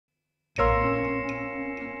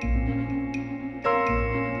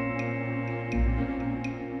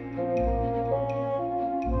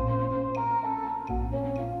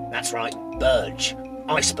That's right, Burge.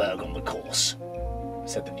 Iceberg on the course,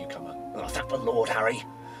 said the newcomer. Oh, thank the Lord, Harry.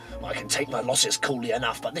 I can take my losses coolly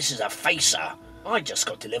enough, but this is a facer. I just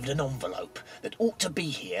got delivered an envelope that ought to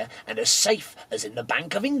be here and as safe as in the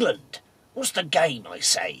Bank of England. What's the game, I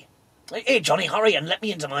say? Here, Johnny, hurry and let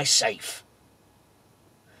me into my safe.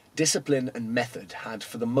 Discipline and method had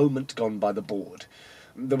for the moment gone by the board.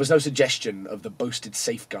 There was no suggestion of the boasted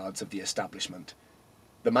safeguards of the establishment.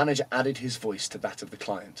 The manager added his voice to that of the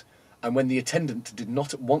client, and when the attendant did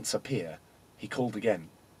not at once appear, he called again.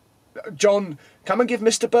 "John, come and give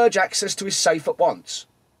Mr. Burge access to his safe at once."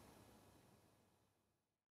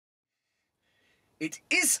 "It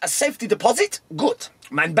is a safety deposit? Good.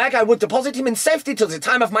 Mein bag I would deposit him in safety till the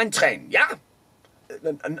time of mein train, yeah?"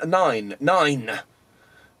 Nine,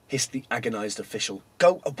 hissed the agonised official.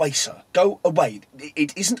 "Go away, sir. Go away.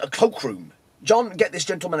 It isn't a cloakroom. John, get this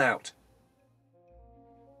gentleman out."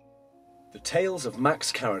 The Tales of Max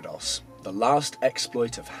Carrados, the last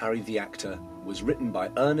exploit of Harry the Actor, was written by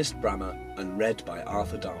Ernest Brammer and read by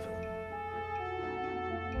Arthur Darvill.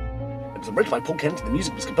 It was written by Paul Kent, the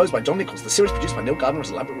music was composed by John Nichols, the series produced by Neil Gardner as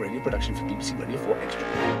an elaborate radio production for BBC Radio 4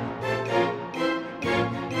 Extra.